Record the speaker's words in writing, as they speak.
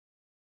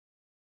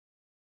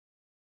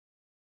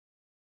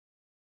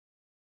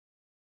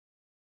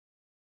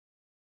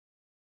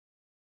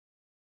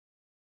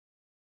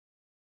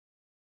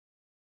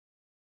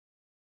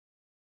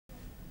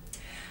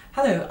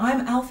Hello,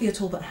 I'm Althea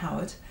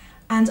Talbot-Howard,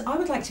 and I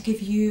would like to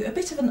give you a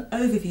bit of an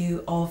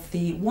overview of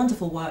the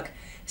wonderful work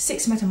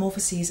Six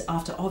Metamorphoses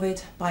after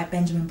Ovid by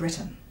Benjamin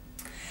Britten.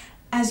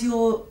 As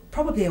you're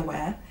probably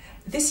aware,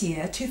 this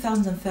year,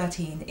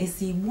 2013, is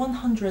the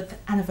 100th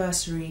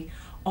anniversary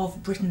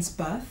of Britten's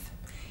birth.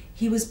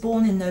 He was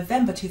born in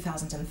November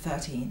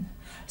 2013,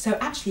 so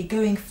actually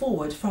going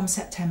forward from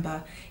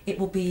September, it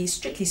will be,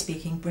 strictly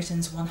speaking,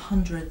 Britten's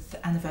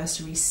 100th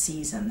anniversary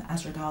season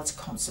as regards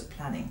concert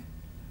planning.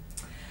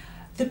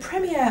 The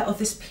premiere of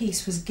this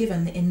piece was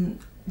given in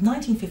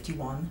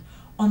 1951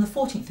 on the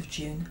 14th of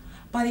June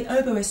by the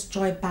oboist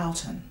Joy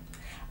Boughton,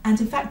 and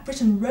in fact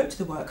Britten wrote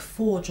the work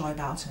for Joy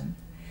Boughton.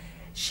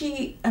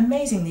 She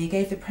amazingly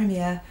gave the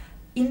premiere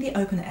in the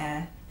open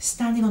air,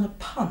 standing on a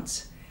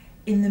punt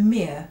in the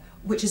Mere,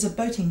 which is a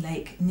boating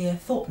lake near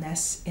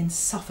Thorpeness in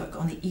Suffolk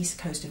on the east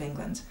coast of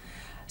England.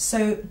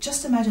 So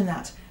just imagine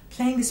that,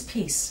 playing this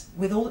piece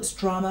with all its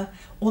drama,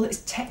 all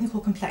its technical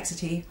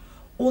complexity,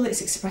 all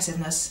its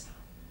expressiveness,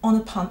 on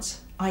a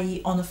punt,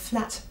 i.e. on a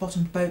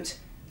flat-bottomed boat,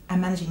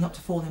 and managing not to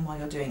fall in while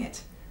you're doing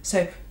it.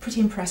 So pretty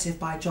impressive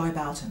by Joy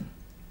Boughton.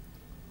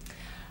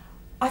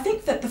 I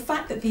think that the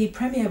fact that the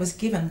premiere was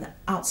given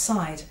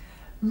outside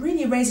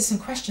really raises some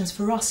questions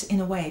for us in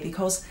a way,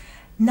 because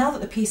now that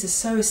the piece is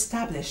so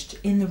established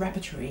in the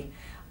repertory,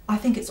 I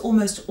think it's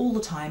almost all the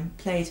time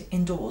played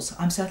indoors.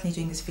 I'm certainly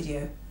doing this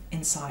video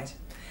inside.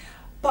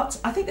 But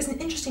I think there's an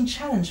interesting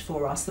challenge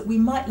for us that we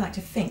might like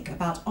to think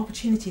about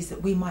opportunities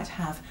that we might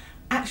have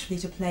actually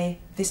to play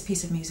this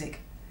piece of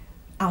music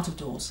out of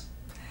doors.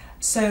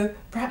 So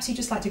perhaps you'd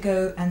just like to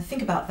go and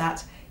think about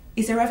that.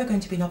 Is there ever going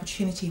to be an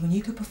opportunity when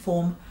you could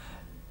perform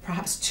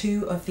perhaps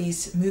two of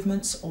these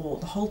movements or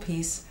the whole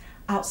piece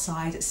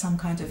outside at some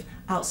kind of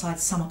outside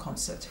summer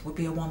concert? Would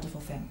be a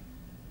wonderful thing.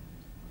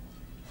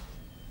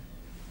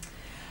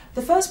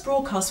 The first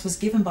broadcast was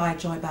given by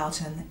Joy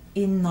Boughton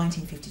in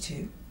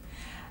 1952,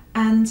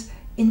 and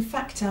in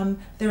fact,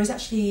 there is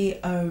actually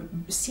a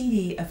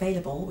CD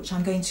available, which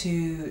I'm going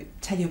to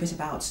tell you a bit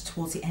about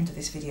towards the end of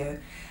this video.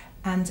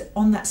 And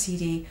on that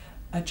CD,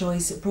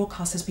 Joy's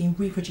broadcast has been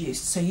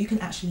reproduced, so you can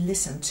actually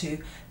listen to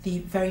the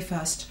very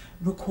first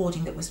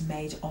recording that was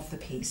made of the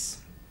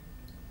piece.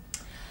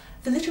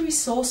 The literary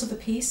source of the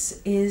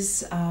piece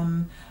is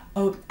an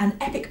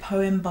epic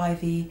poem by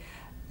the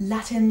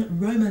Latin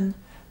Roman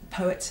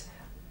poet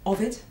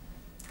Ovid.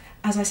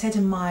 As I said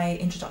in my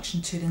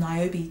introduction to the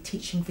Niobe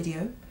teaching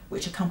video,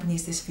 which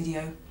accompanies this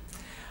video,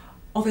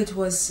 Ovid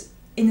was,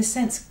 in a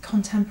sense,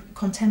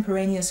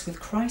 contemporaneous with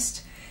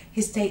Christ.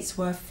 His dates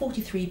were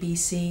 43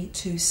 BC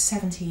to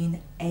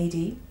 17 AD.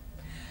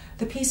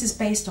 The piece is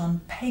based on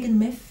pagan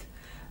myth,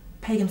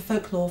 pagan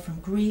folklore from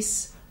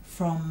Greece,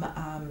 from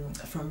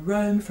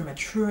Rome, from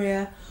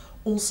Etruria,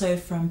 also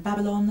from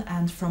Babylon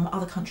and from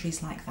other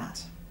countries like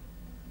that.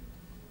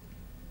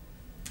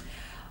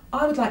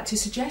 I would like to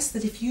suggest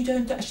that if you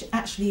don't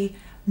actually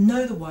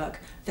know the work,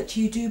 that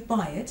you do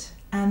buy it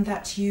and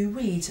that you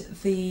read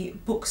the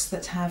books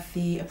that have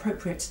the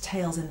appropriate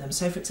tales in them.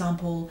 So for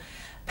example,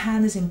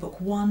 Pan is in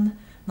book 1,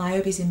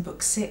 Niobe is in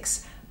book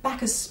 6,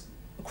 Bacchus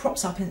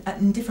crops up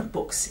in different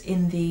books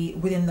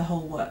within the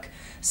whole work.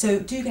 So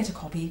do get a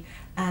copy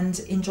and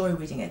enjoy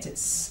reading it.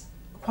 It's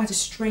quite a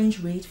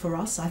strange read for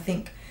us. I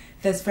think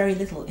there's very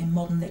little in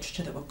modern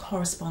literature that will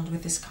correspond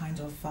with this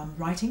kind of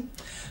writing.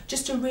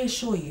 Just to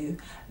reassure you,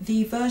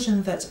 the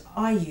version that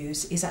I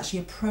use is actually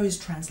a prose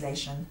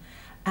translation,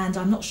 and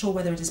I'm not sure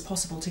whether it is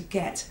possible to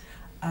get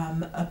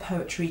a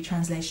poetry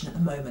translation at the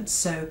moment.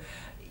 So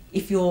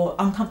if you're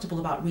uncomfortable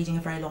about reading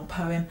a very long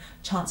poem,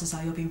 chances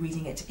are you'll be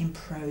reading it in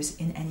prose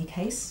in any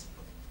case.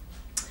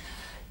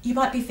 You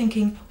might be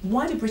thinking,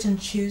 why did Britten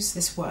choose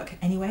this work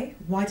anyway?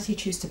 Why did he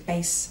choose to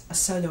base a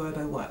solo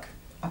oboe work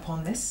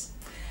upon this?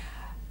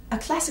 A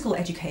classical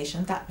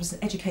education, that was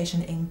an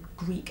education in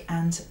Greek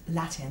and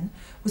Latin,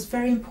 was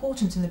very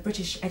important in the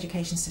British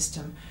education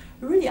system,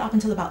 really up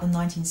until about the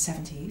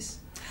 1970s.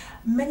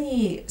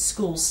 Many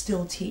schools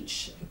still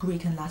teach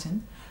Greek and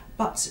Latin,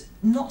 but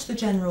not the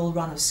general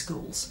run of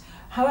schools.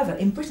 However,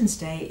 in Britten's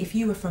day, if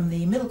you were from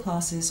the middle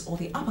classes or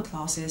the upper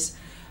classes,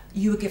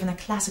 you were given a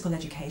classical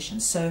education.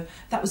 So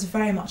that was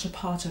very much a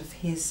part of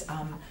his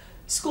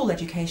school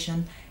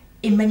education.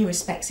 In many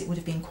respects, it would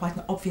have been quite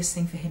an obvious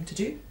thing for him to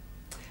do.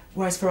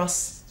 Whereas for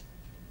us,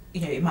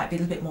 you know, it might be a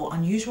little bit more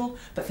unusual,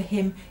 but for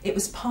him, it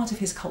was part of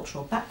his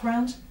cultural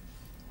background.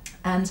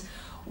 And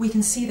we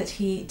can see that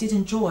he did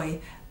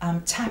enjoy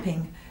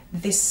tapping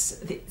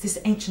this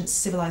ancient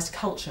civilized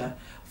culture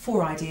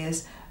for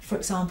ideas. For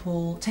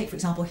example, take for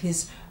example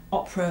his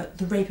opera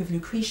The Rape of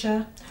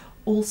Lucretia,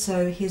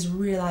 also his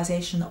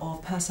realization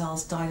of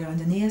Purcell's Dido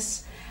and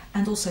Aeneas,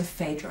 and also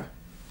Phaedra.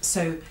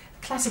 So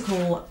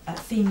classical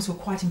themes were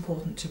quite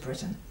important to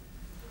Britten.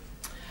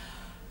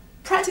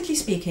 Practically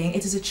speaking,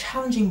 it is a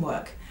challenging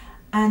work,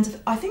 and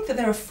I think that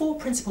there are 4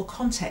 principal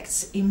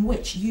contexts in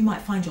which you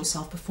might find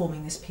yourself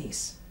performing this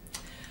piece.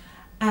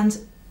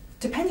 And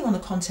depending on the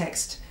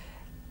context,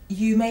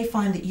 you may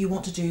find that you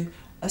want to do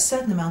a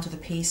certain amount of the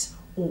piece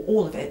or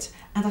all of it,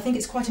 and I think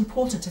it's quite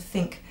important to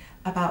think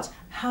about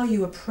how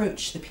you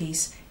approach the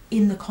piece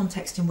in the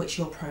context in which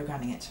you're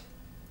programming it.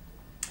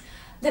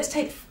 Let's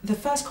take the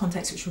first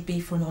context, which would be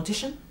for an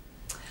audition.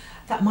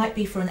 That might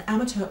be for an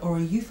amateur or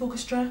a youth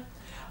orchestra,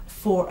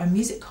 for a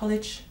music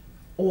college,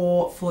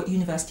 or for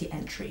university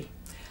entry.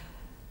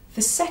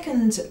 The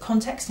second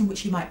context in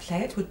which you might play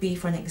it would be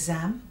for an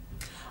exam,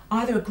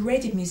 either a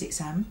graded music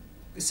exam,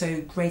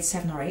 so grade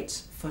 7 or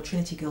 8 for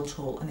Trinity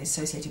Guildhall and the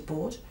Associated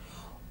Board,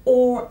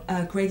 or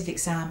a graded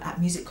exam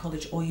at music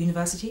college or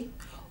university,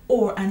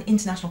 or an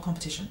international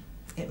competition.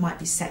 It might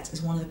be set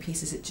as one of the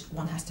pieces that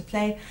one has to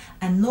play,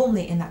 and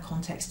normally in that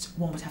context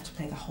one would have to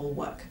play the whole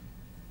work.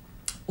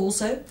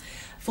 Also,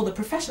 for the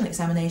professional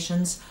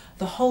examinations,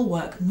 the whole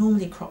work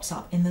normally crops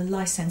up in the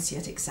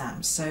licentiate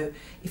exams. So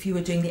if you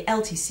were doing the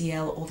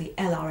LTCL or the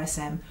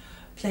LRSM,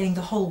 playing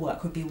the whole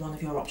work would be one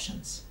of your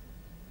options.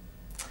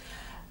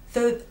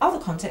 The other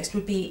context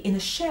would be in a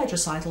shared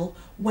recital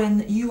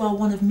when you are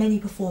one of many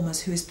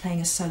performers who is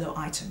playing a solo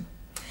item.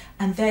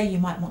 And there you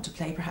might want to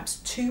play perhaps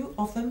 2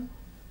 of them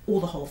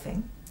or the whole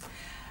thing.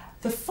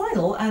 The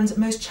final and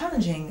most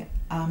challenging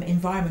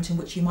environment in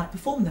which you might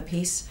perform the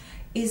piece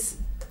is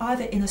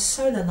either in a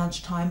solo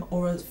lunchtime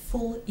or a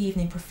full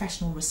evening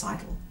professional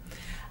recital.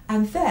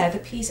 And there the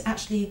piece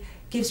actually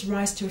gives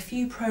rise to a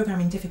few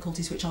programming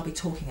difficulties which I'll be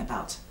talking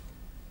about.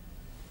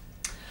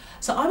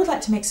 So I would like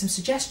to make some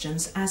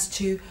suggestions as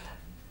to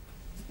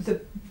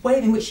the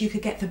way in which you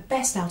could get the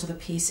best out of the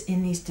piece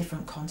in these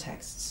different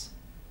contexts.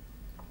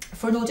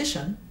 For an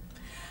audition,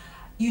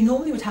 you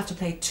normally would have to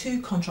play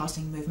 2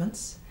 contrasting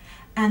movements,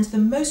 and the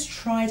most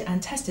tried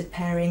and tested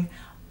pairing,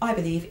 I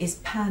believe, is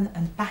Pan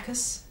and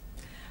Bacchus.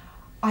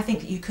 I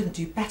think that you couldn't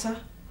do better.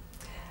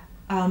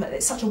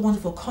 It's such a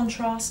wonderful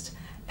contrast.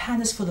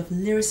 Pan is full of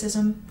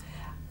lyricism.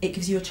 It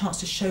gives you a chance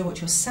to show what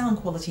your sound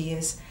quality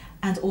is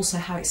and also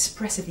how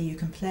expressively you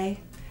can play,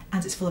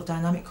 and it's full of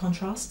dynamic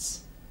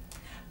contrasts.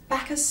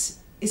 Bacchus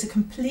is a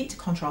complete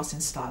contrast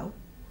in style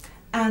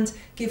and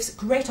gives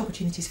great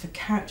opportunities for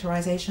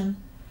characterization,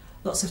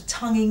 lots of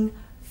tonguing,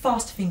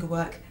 fast finger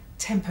work,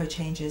 tempo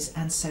changes,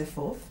 and so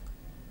forth.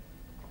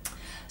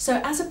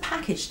 So as a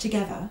package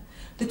together,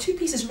 the 2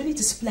 pieces really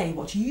display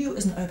what you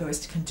as an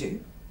oboist can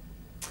do.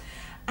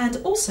 And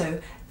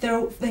also,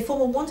 they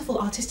form a wonderful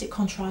artistic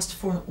contrast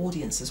for an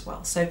audience as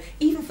well. So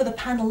even for the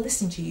panel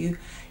listening to you,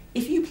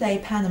 if you play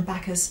Pan and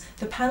Bacchus,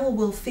 the panel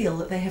will feel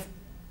that they have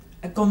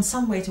gone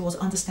some way towards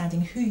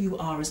understanding who you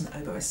are as an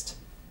oboist.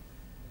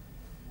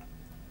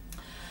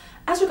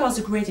 As regards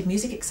to graded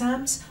music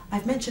exams,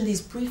 I've mentioned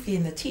these briefly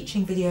in the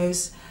teaching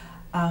videos.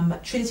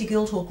 Trinity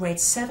Guildhall grade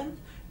 7,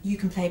 you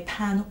can play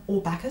Pan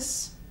or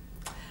Bacchus.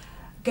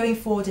 Going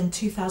forward in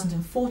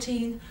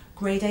 2014,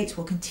 grade 8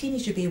 will continue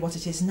to be what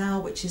it is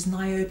now, which is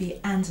Niobe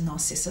and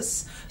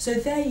Narcissus. So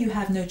there you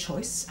have no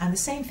choice, and the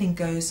same thing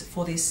goes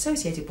for the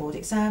Associated Board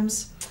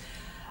exams.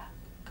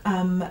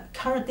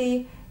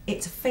 Currently,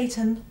 it's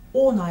Phaeton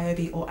or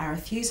Niobe or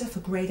Arethusa for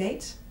grade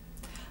 8.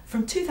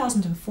 From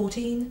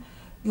 2014,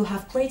 you'll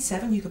have grade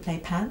 7, you could play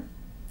Pan.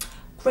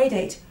 Grade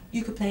 8,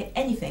 you could play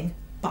anything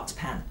but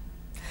Pan.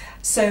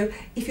 So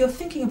if you're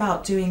thinking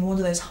about doing one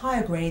of those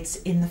higher grades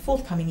in the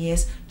forthcoming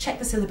years, check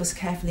the syllabus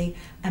carefully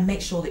and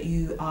make sure that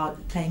you are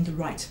playing the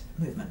right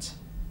movement.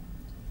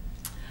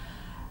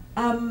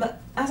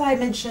 As I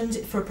mentioned,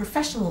 for a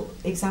professional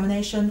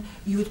examination,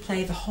 you would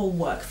play the whole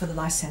work for the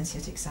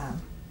licentiate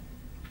exam.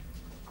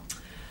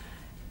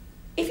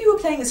 If you were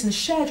playing this in a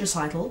shared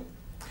recital,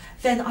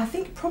 then I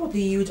think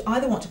probably you would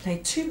either want to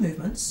play 2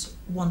 movements,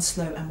 one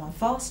slow and one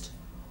fast,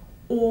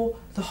 or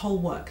the whole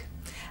work.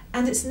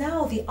 And it's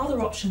now the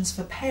other options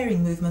for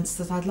pairing movements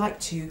that I'd like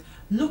to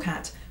look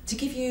at to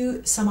give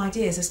you some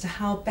ideas as to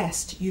how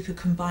best you could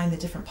combine the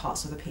different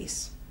parts of the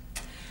piece.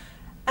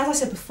 As I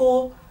said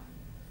before,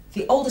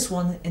 the oldest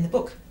one in the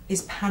book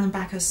is Pan and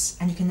Bacchus,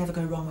 and you can never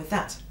go wrong with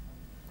that.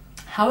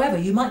 However,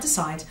 you might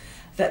decide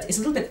that it's a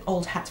little bit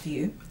old hat for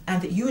you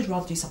and that you would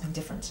rather do something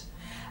different.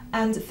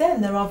 And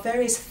then there are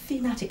various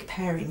thematic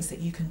pairings that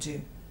you can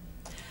do.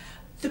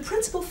 The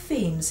principal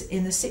themes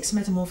in the 6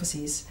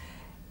 Metamorphoses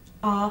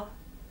are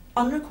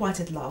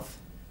unrequited love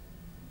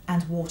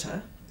and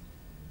water,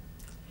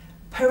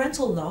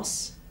 parental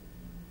loss,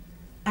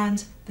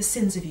 and the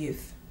sins of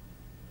youth.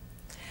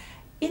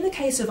 In the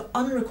case of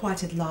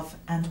unrequited love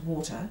and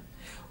water,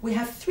 we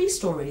have 3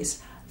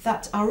 stories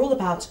that are all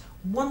about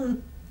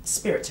one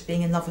spirit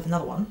being in love with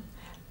another one,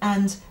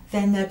 and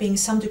then there being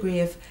some degree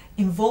of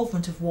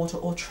involvement of water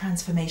or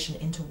transformation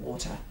into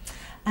water.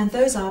 And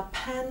those are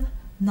Pan,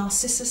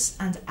 Narcissus,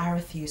 and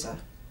Arethusa.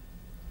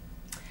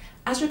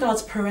 As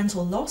regards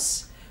parental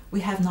loss,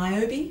 we have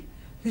Niobe,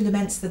 who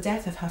laments the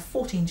death of her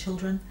 14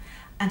 children,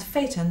 and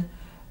Phaeton,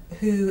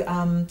 who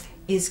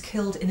is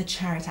killed in a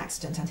chariot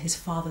accident, and his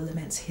father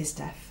laments his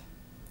death.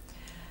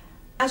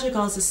 As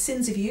regards the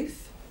sins of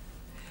youth,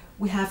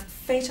 we have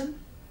Phaeton,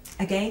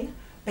 again,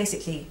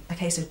 basically a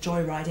case of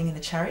joyriding in the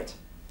chariot.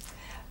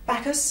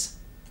 Bacchus,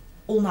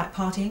 all-night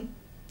partying.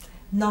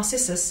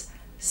 Narcissus,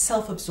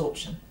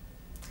 self-absorption.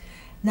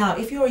 Now,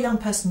 if you're a young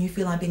person and you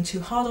feel I'm being too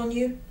hard on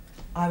you,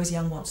 I was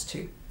young once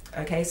too.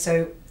 Okay,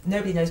 so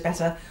nobody knows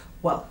better.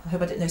 well, I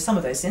hope I didn't know some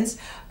of those sins,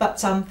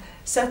 but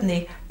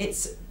certainly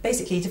it's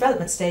basically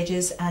development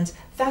stages, and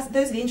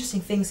those are the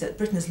interesting things that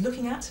Britten is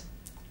looking at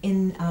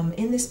in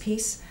this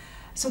piece.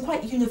 Some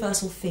quite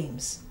universal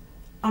themes: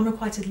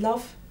 unrequited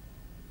love,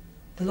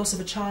 the loss of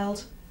a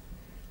child,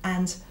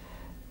 and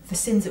the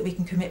sins that we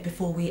can commit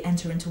before we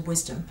enter into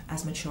wisdom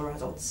as mature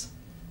adults.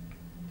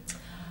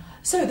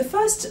 So the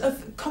first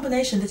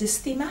combination that is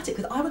thematic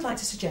that I would like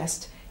to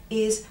suggest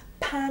is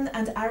Pan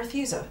and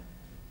Arethusa.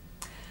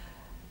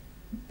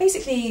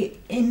 Basically,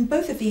 in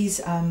both of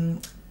these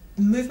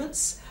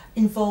movements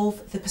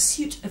involve the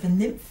pursuit of a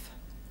nymph.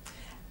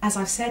 As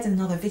I've said in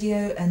another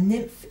video, a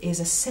nymph is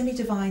a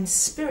semi-divine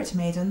spirit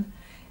maiden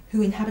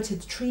who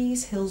inhabited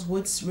trees, hills,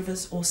 woods,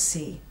 rivers, or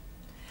sea.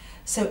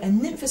 So a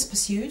nymph is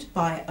pursued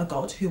by a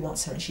god who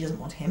wants her and she doesn't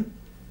want him.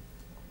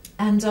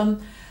 And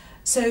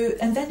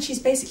then she's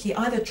basically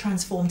either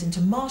transformed into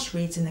marsh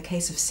reeds in the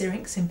case of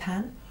Syrinx in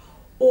Pan,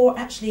 or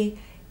actually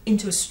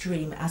into a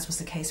stream, as was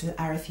the case with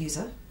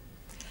Arethusa.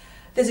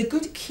 There's a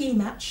good key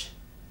match.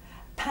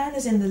 Pan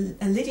is in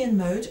the Lydian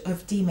mode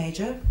of D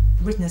major,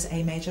 written as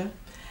A major,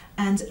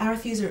 and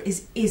Arethusa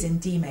is in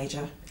D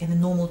major, in the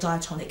normal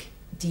diatonic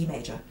D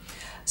major.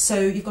 So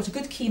you've got a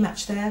good key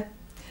match there.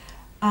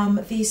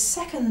 The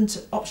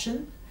second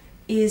option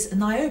is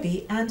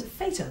Niobe and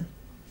Phaeton.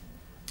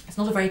 It's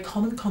not a very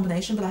common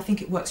combination, but I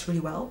think it works really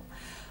well.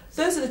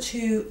 Those are the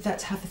two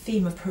that have the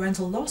theme of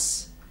parental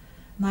loss,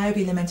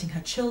 Niobe lamenting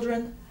her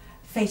children,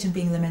 Phaeton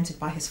being lamented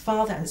by his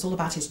father, and it's all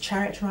about his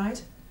chariot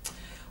ride.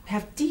 We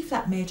have D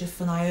flat major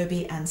for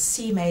Niobe and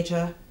C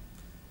major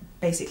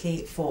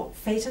basically for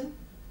Phaeton.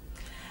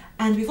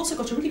 And we've also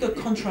got a really good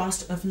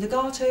contrast of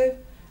legato,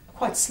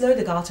 quite slow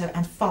legato,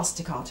 and fast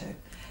staccato.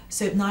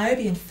 So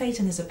Niobe and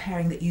Phaeton is a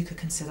pairing that you could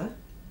consider.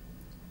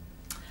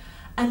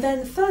 And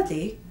then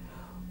thirdly,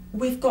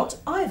 we've got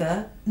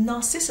either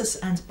Narcissus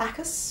and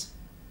Bacchus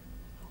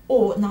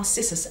or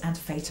Narcissus and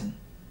Phaeton.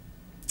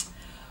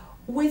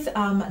 With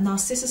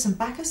Narcissus and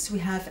Bacchus, we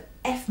have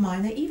F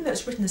minor. Even though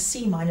it's written as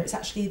C minor, it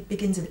actually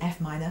begins in F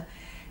minor.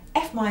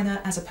 F minor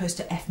as opposed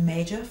to F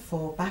major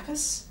for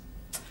Bacchus.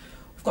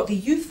 We've got the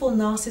youthful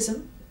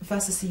Narcissism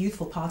versus the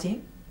youthful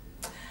partying.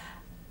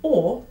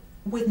 Or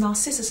with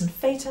Narcissus and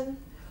Phaeton,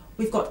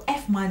 we've got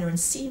F minor and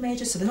C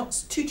major, so they're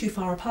not too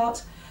far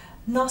apart.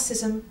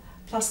 Narcissism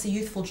plus the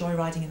youthful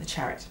joyriding in the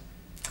chariot.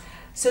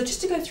 So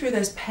just to go through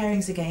those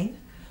pairings again,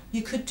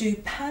 you could do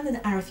Pan and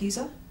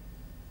Arethusa,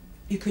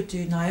 you could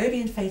do Niobe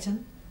and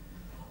Phaeton,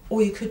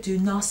 or you could do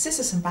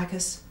Narcissus and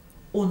Bacchus,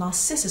 or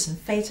Narcissus and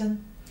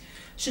Phaeton.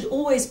 Should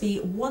always be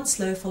one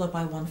slow followed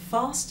by one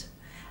fast,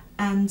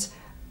 and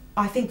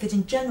I think that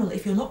in general,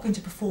 if you're not going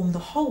to perform the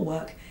whole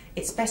work,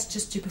 it's best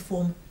just to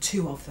perform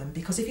 2 of them,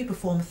 because if you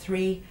perform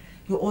 3,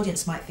 your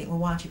audience might think, well,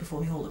 why aren't you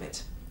performing all of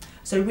it?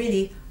 So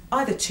really,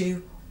 either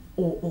 2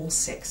 or all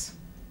 6.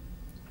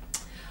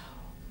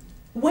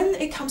 When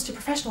it comes to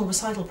professional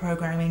recital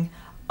programming,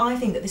 I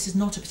think that this is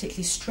not a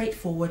particularly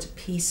straightforward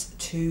piece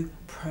to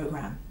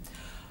program.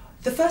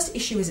 The first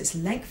issue is its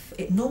length.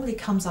 It normally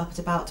comes up at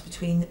about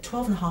between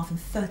 12.5 and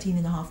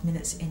 13.5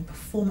 minutes in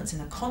performance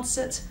in a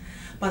concert.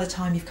 By the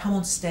time you've come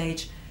on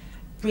stage,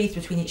 breathed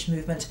between each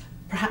movement,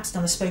 perhaps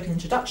done a spoken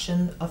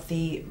introduction of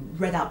the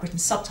read out written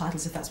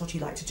subtitles if that's what you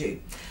like to do.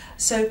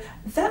 So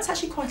that's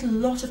actually quite a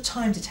lot of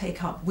time to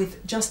take up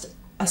with just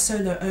a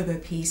solo oboe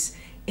piece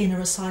in a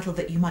recital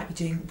that you might be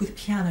doing with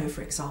piano,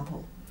 for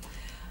example.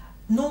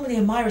 Normally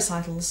in my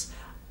recitals,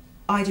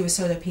 I do a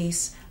solo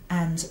piece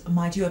and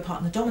my duo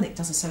partner Dominic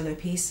does a solo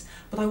piece,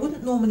 but I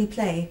wouldn't normally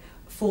play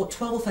for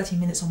 12 or 13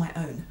 minutes on my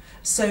own.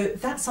 So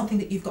that's something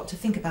that you've got to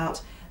think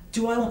about.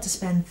 Do I want to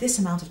spend this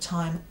amount of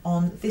time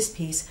on this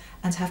piece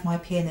and have my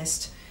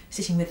pianist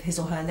sitting with his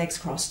or her legs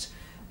crossed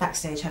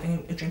backstage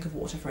having a drink of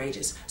water for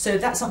ages? So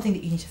that's something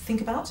that you need to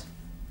think about.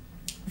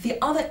 The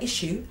other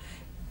issue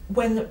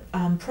when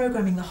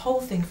programming the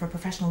whole thing for a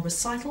professional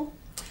recital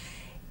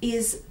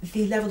is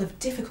the level of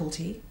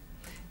difficulty.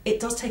 It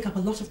does take up a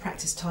lot of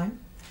practice time,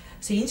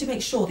 so you need to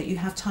make sure that you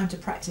have time to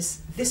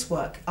practice this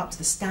work up to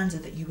the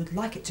standard that you would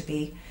like it to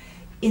be,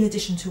 in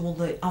addition to all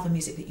the other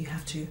music that you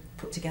have to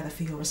put together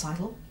for your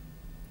recital.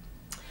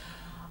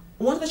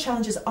 One of the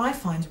challenges I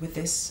find with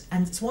this,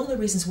 and it's one of the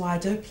reasons why I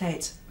don't play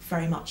it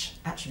very much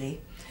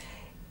actually,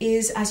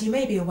 is, as you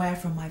may be aware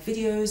from my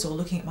videos or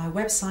looking at my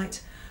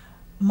website,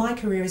 my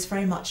career is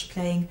very much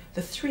playing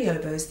the 3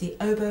 oboes, the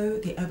oboe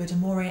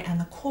d'amore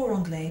and the cor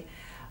anglais,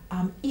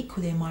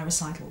 equally in my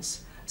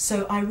recitals.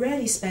 So I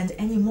rarely spend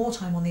any more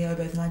time on the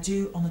oboe than I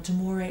do on the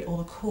d'amore or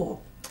the cor.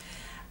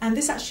 And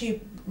this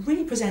actually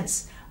really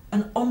presents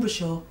an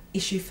embouchure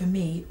issue for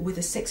me with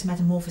the 6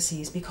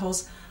 Metamorphoses,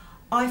 because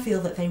I feel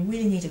that they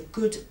really need a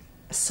good,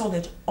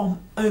 solid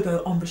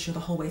oboe embouchure the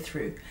whole way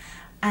through.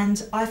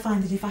 And I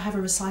find that if I have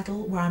a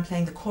recital where I'm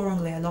playing the cor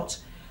anglais a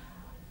lot,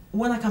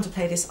 when I come to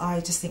play this,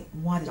 I just think,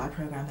 why did I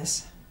program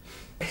this?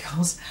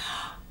 Because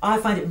I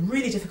find it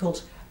really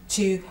difficult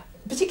to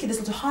particularly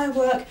there's a lot of high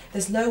work,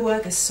 there's low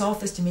work, there's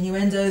soft, there's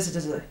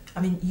diminuendos,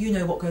 I mean, you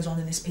know what goes on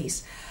in this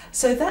piece.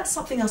 So that's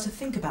something else to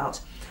think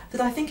about,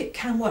 that I think it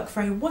can work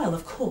very well,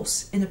 of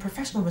course, in a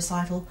professional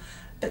recital,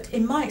 but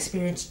in my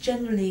experience,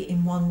 generally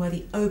in one where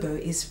the oboe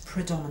is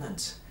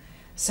predominant.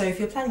 So if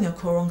you're planning a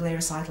cor anglais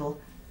recital,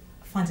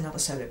 find another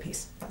solo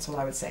piece, that's all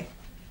I would say.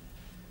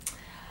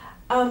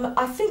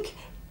 I think,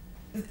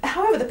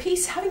 however, the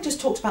piece, having just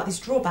talked about these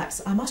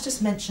drawbacks, I must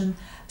just mention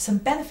some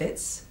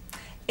benefits.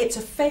 It's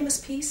a famous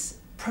piece,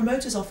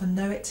 promoters often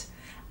know it,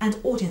 and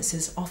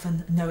audiences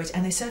often know it,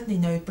 and they certainly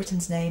know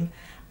Britten's name,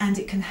 and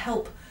it can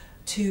help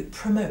to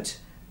promote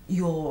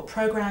your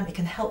programme, it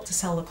can help to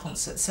sell the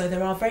concert, so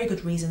there are very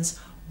good reasons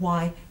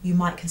why you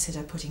might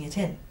consider putting it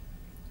in.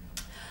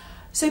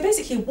 So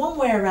basically, one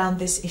way around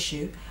this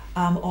issue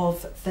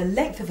of the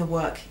length of the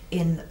work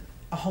in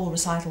a whole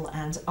recital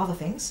and other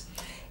things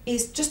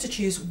is just to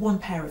choose one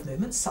pair of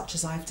movements, such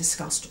as I've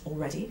discussed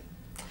already.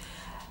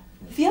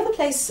 The other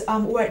place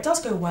where it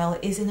does go well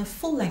is in a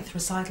full-length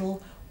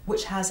recital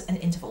which has an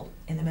interval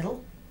in the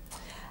middle.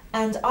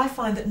 And I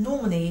find that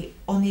normally,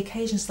 on the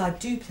occasions that I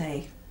do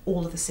play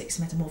all of the 6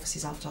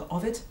 Metamorphoses after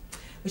Ovid,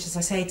 which, as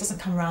I say, doesn't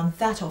come around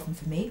that often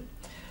for me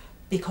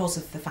because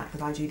of the fact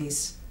that I do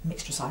these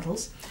mixed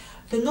recitals,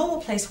 the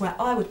normal place where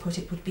I would put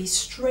it would be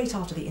straight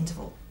after the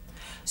interval.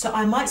 So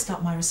I might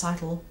start my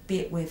recital, be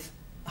it with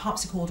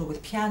harpsichord or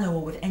with piano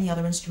or with any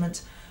other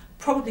instrument,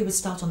 probably would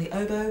start on the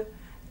oboe,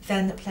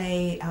 then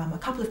play a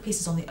couple of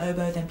pieces on the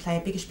oboe, then play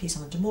a biggish piece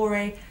on the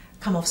d'amore,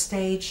 come off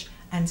stage,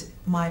 and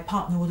my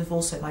partner would have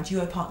also, my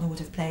duo partner would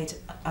have played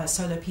a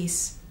solo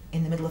piece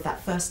in the middle of that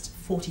first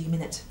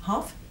 40-minute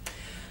half,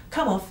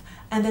 come off,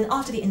 and then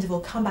after the interval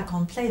come back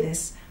on, play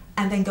this,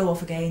 and then go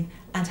off again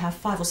and have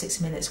 5 or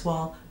 6 minutes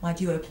while my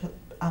duo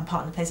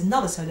partner plays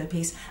another solo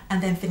piece,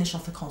 and then finish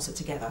off the concert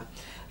together.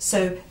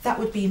 So that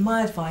would be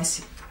my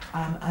advice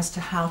as to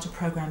how to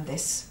program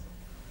this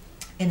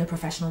in a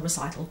professional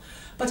recital.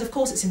 But of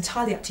course it's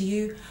entirely up to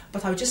you,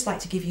 but I would just like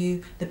to give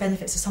you the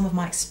benefits of some of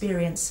my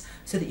experience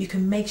so that you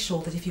can make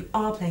sure that if you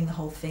are playing the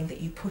whole thing,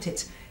 that you put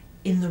it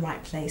in the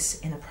right place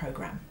in a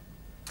program.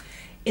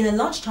 In a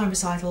lunchtime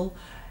recital,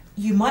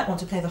 you might want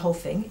to play the whole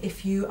thing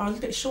if you are a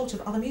little bit short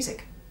of other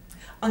music.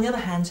 On the other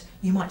hand,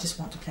 you might just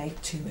want to play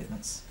 2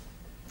 movements.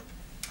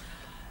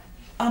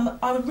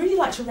 I would really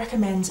like to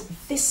recommend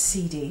this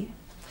CD,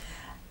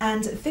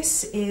 and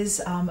this is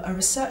a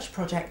research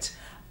project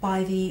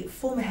by the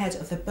former head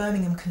of the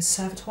Birmingham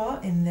Conservatoire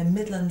in the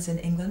Midlands in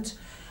England,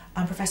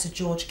 Professor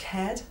George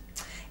Caird.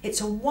 It's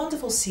a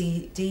wonderful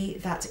CD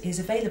that is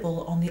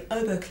available on the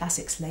Oboe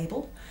Classics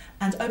label,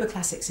 and Oboe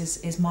Classics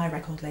is my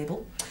record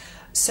label.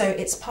 So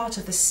it's part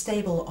of the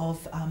stable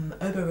of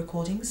oboe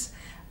recordings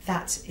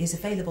that is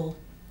available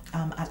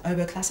at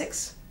Oboe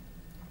Classics.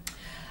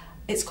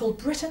 It's called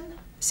Britten,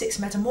 6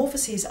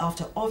 Metamorphoses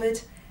after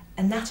Ovid,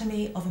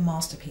 Anatomy of a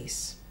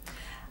Masterpiece.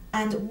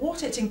 And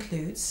what it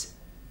includes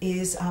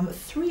is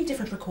 3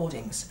 different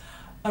recordings.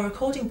 A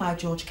recording by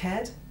George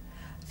Caird,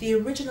 the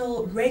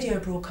original radio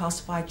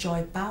broadcast by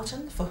Joy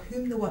Boughton, for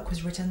whom the work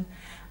was written,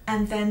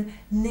 and then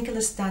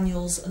Nicholas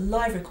Daniels'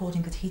 live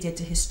recording that he did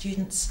to his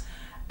students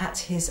at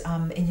his,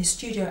 in his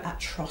studio at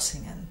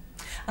Trossingen.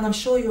 And I'm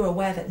sure you're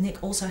aware that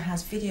Nick also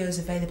has videos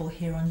available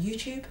here on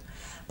YouTube,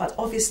 but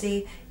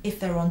obviously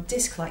if they're on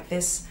disc like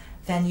this,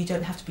 then you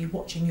don't have to be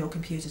watching your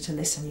computer to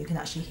listen, you can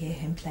actually hear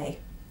him play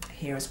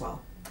here as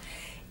well.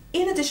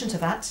 In addition to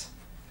that,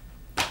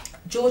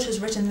 George has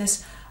written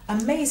this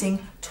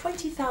amazing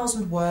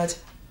 20,000 word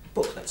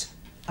booklet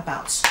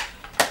about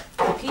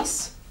the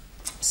piece.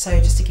 So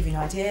just to give you an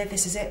idea,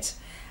 this is it.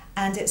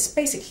 And it's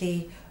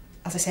basically,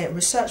 as I say, a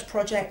research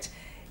project,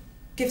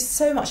 gives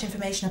so much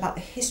information about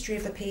the history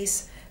of the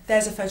piece.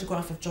 There's a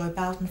photograph of Joy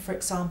Boughton, for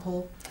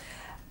example,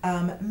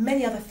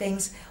 many other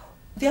things.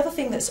 The other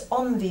thing that's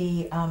on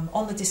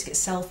the disc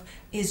itself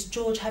is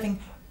George having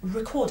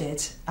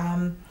recorded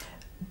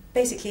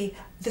basically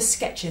the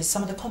sketches,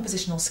 some of the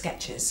compositional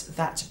sketches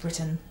that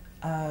Britten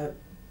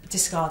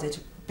discarded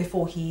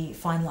before he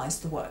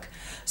finalised the work.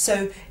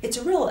 So it's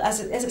a real, as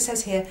it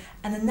says here,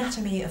 an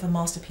anatomy of a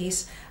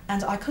masterpiece,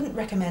 and I couldn't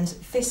recommend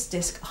this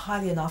disc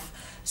highly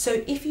enough.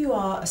 So if you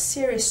are a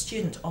serious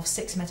student of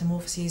 6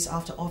 Metamorphoses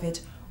after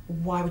Ovid,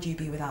 why would you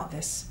be without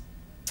this?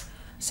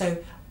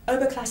 So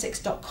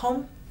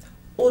oboclassics.com,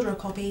 order a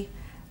copy,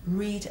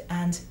 read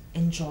and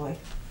enjoy.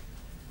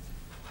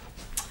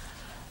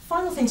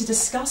 Final thing to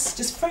discuss,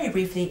 just very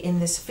briefly in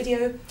this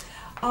video,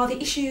 are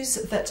the issues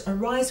that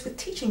arise with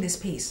teaching this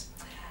piece.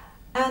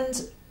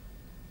 And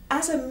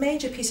as a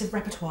major piece of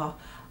repertoire,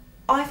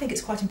 I think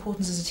it's quite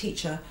important as a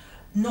teacher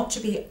not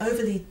to be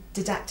overly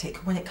didactic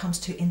when it comes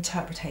to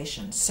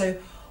interpretation. So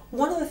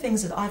one of the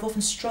things that I've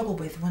often struggled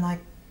with when I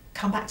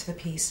come back to the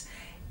piece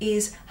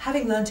is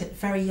having learnt it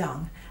very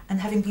young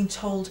and having been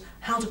told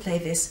how to play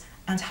this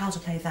and how to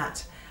play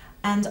that.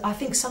 And I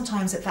think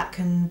sometimes that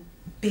can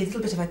be a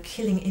little bit of a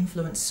killing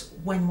influence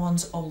when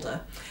one's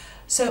older.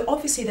 So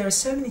obviously there are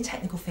so many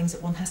technical things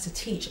that one has to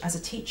teach as a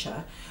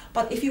teacher,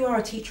 but if you are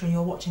a teacher and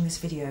you're watching this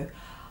video,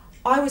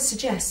 I would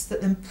suggest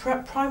that the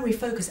primary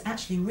focus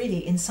actually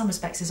really in some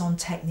respects is on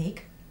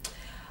technique.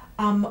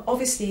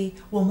 Obviously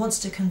one wants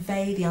to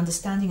convey the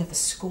understanding of the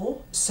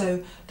score,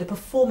 so the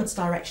performance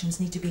directions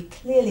need to be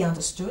clearly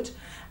understood,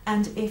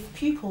 and if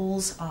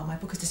pupils, my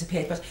book has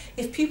disappeared, but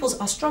if pupils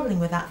are struggling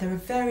with that, there are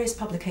various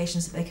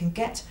publications that they can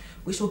get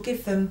which will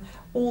give them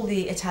all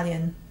the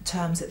Italian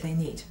terms that they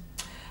need.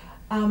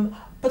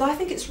 But I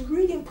think it's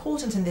really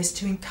important in this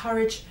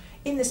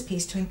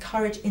piece to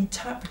encourage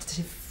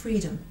interpretative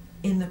freedom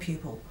in the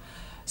pupil.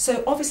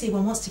 So obviously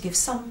one wants to give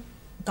some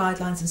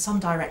guidelines and some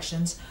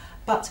directions,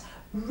 but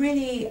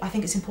really I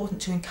think it's important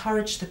to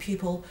encourage the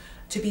pupil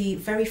to be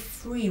very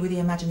free with the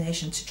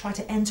imagination, to try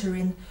to enter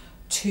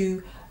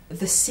into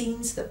the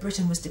scenes that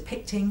Britten was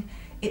depicting.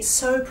 It's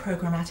so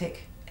programmatic.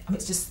 I mean,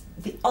 it's just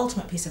the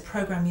ultimate piece of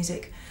program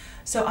music.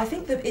 So I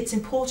think that it's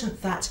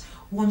important that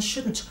one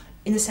shouldn't,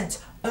 in a sense,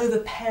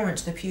 over-parent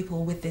the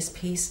pupil with this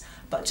piece,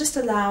 but just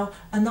allow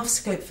enough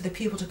scope for the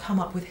pupil to come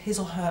up with his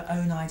or her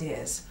own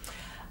ideas.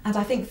 And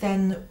I think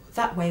then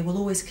that way we'll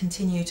always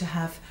continue to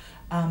have,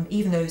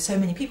 even though so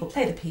many people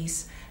play the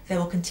piece, there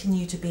will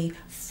continue to be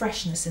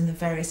freshness in the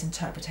various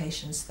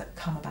interpretations that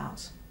come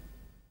about.